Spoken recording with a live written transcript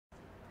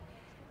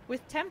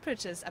With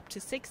temperatures up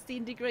to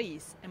 16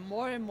 degrees and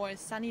more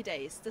sunny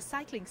days, the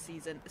cycling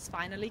season is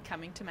finally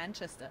coming to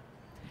Manchester.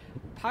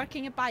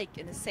 Parking a bike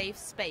in a safe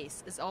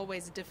space is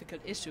always a difficult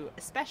issue,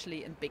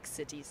 especially in big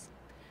cities.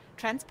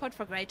 Transport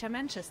for Greater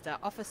Manchester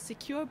offers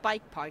secure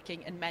bike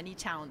parking in many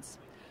towns.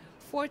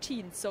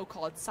 14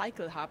 so-called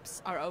cycle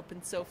hubs are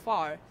open so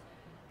far,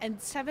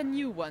 and 7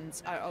 new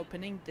ones are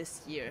opening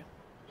this year.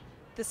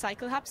 The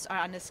cycle hubs are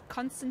under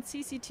constant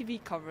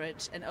CCTV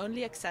coverage and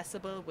only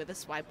accessible with a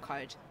swipe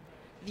card.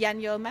 The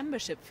annual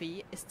membership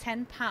fee is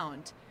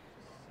 £10,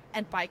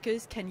 and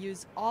bikers can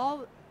use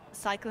all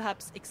cycle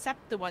hubs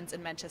except the ones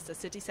in Manchester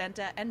City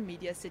Centre and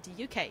Media City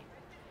UK.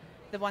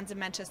 The ones in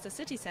Manchester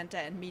City Centre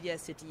and Media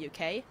City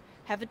UK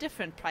have a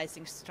different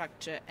pricing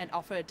structure and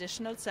offer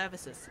additional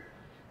services.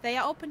 They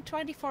are open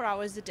 24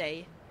 hours a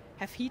day,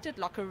 have heated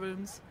locker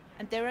rooms,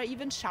 and there are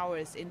even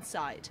showers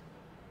inside.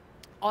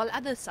 All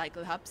other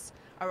cycle hubs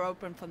are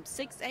open from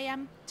 6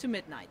 AM to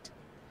midnight.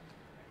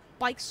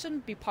 Bikes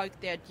shouldn't be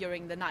parked there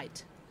during the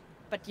night,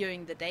 but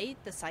during the day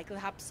the cycle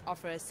hubs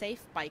offer a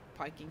safe bike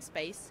parking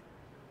space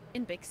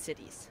in big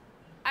cities.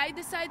 I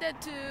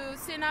decided to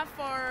sign up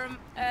for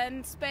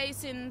a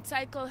space in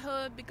Cycle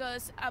Hub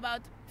because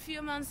about a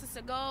few months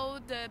ago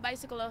the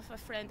bicycle of a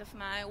friend of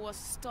mine was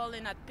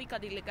stolen at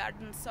Piccadilly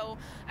Gardens, so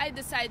I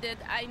decided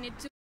I need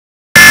to.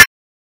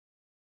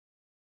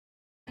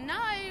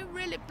 Now I'm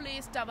really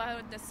pleased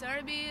about the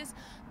service.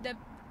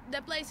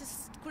 The place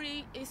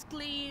is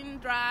clean,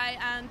 dry,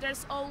 and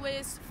there's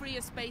always free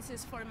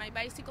spaces for my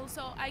bicycle,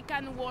 so I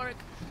can work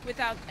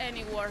without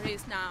any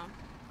worries now.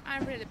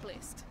 I'm really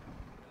pleased.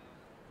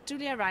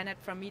 Julia Reinert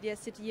from Media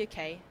City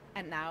UK,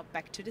 and now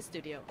back to the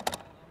studio.